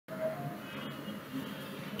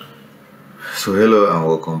So hello and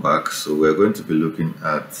welcome back. So we're going to be looking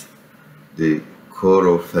at the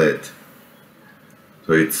cchoroplet.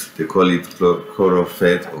 So they call it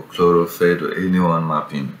cchoroplet or chloroplet or anyone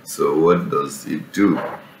mapping. So what does it do?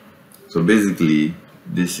 So basically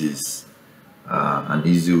this is an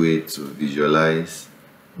easy way to visualize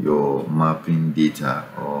your mapping data,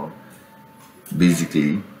 or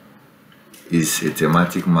basically is a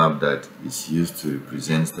thematic map that is used to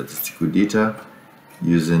represent statistical data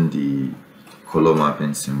using the color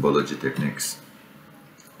mapping symbology techniques.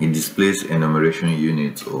 It displays enumeration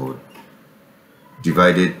units or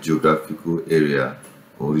divided geographical area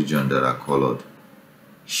or region that are colored,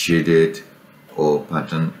 shaded, or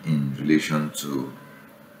patterned in relation to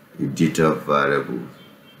a data variable.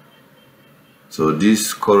 So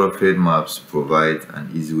these choropleth maps provide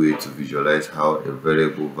an easy way to visualize how a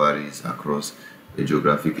variable varies across a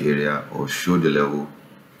geographic area or show the level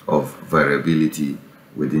of variability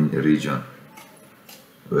within a region.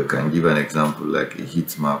 We can give an example like a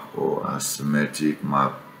heat map or a symmetric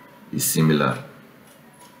map is similar,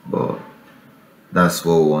 but that's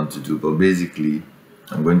what we want to do. But basically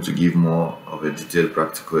I'm going to give more of a detailed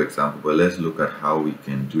practical example, but let's look at how we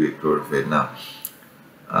can do a choropleth now.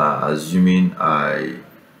 Assuming I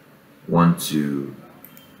want to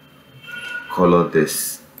color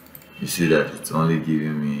this, you see that it's only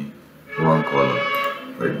giving me one color.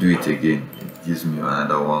 If I do it again, it gives me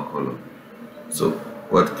another one color. So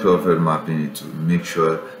what choropleth mapping is to make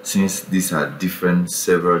sure, since these are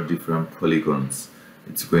several different polygons,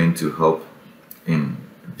 it's going to help in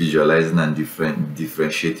visualizing and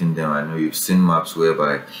differentiating them. I know you've seen maps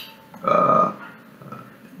whereby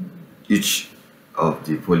each of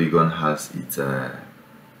the polygon has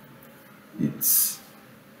its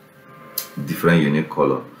different unique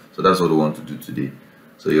color. So that's what we want to do today.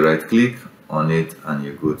 So you right click on it and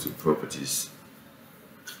you go to properties.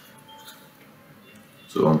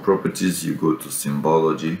 So on properties you go to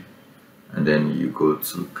symbology and then you go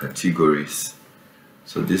to categories.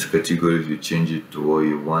 So this categories you change it to what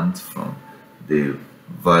you want from the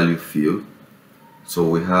value field. So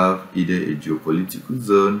we have either a geopolitical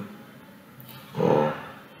zone or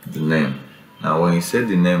the name. Now when you set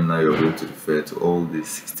the name, now you're going to refer to all the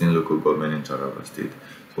 16 local government in Taraba State.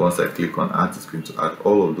 So once I click on add, it's going to add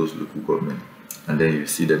all of those local government, and then you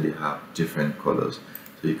see that they have different colors.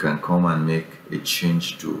 So you can come and make a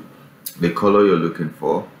change to the color you're looking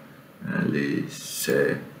for, and let's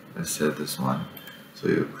say this one. So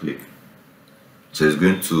you click, so it's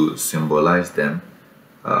going to symbolize them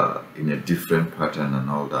in a different pattern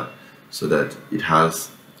and all that, so that it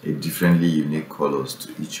has a differently unique colors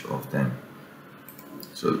to each of them.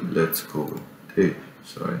 So let's go with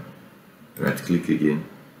right click again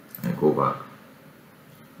and go back.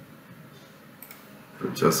 So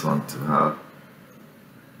just want to have,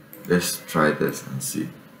 let's try this and see.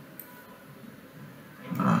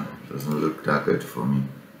 Doesn't look that good for me,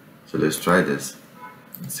 so let's try this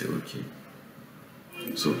and say okay.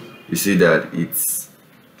 So you see that it's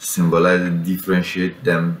symbolizing, differentiate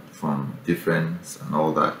them from difference and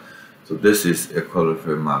all that. So this is a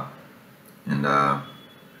choropleth map, and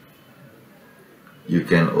you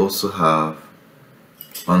can also have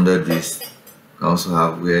under this, you can also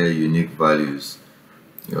have where unique values,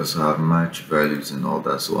 you also have match values and all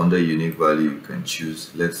that. So under unique value you can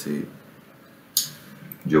choose, let's say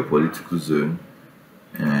geopolitical zone,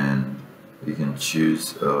 and you can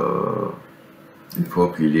choose the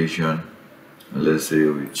population. Let's say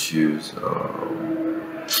we choose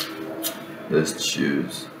let's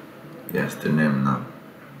choose, yes, the name now,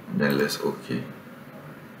 and then let's okay.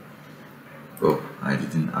 Oh, I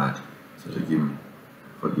didn't add, so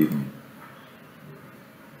forgive me.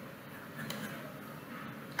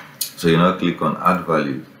 So you now click on add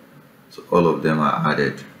values, so all of them are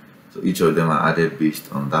added. So each of them are added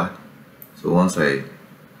based on that. So once I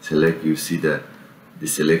select, you see that the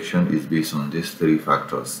selection is based on these three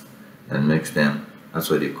factors that makes them, that's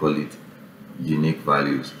why they call it unique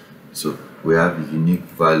values. So we have unique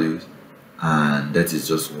values, and that is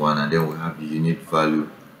just one, and then we have the unique value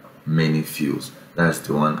many fields. That's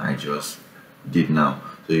the one I just did now.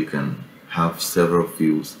 So you can have several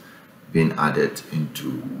fields being added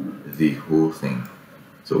into the whole thing.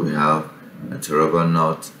 So we have a Taraba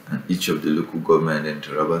North and each of the local government, and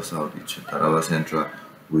Taraba South, each of Taraba Central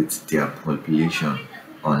with their population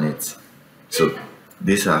on it. So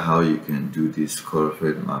these are how you can do this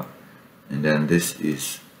choropleth map, and then this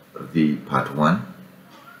is the part 1,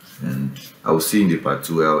 and I will see in the part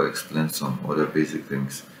 2 where I will explain some other basic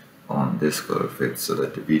things on this choropleth so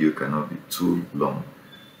that the video cannot be too long.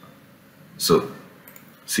 So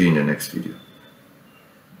see you in the next video.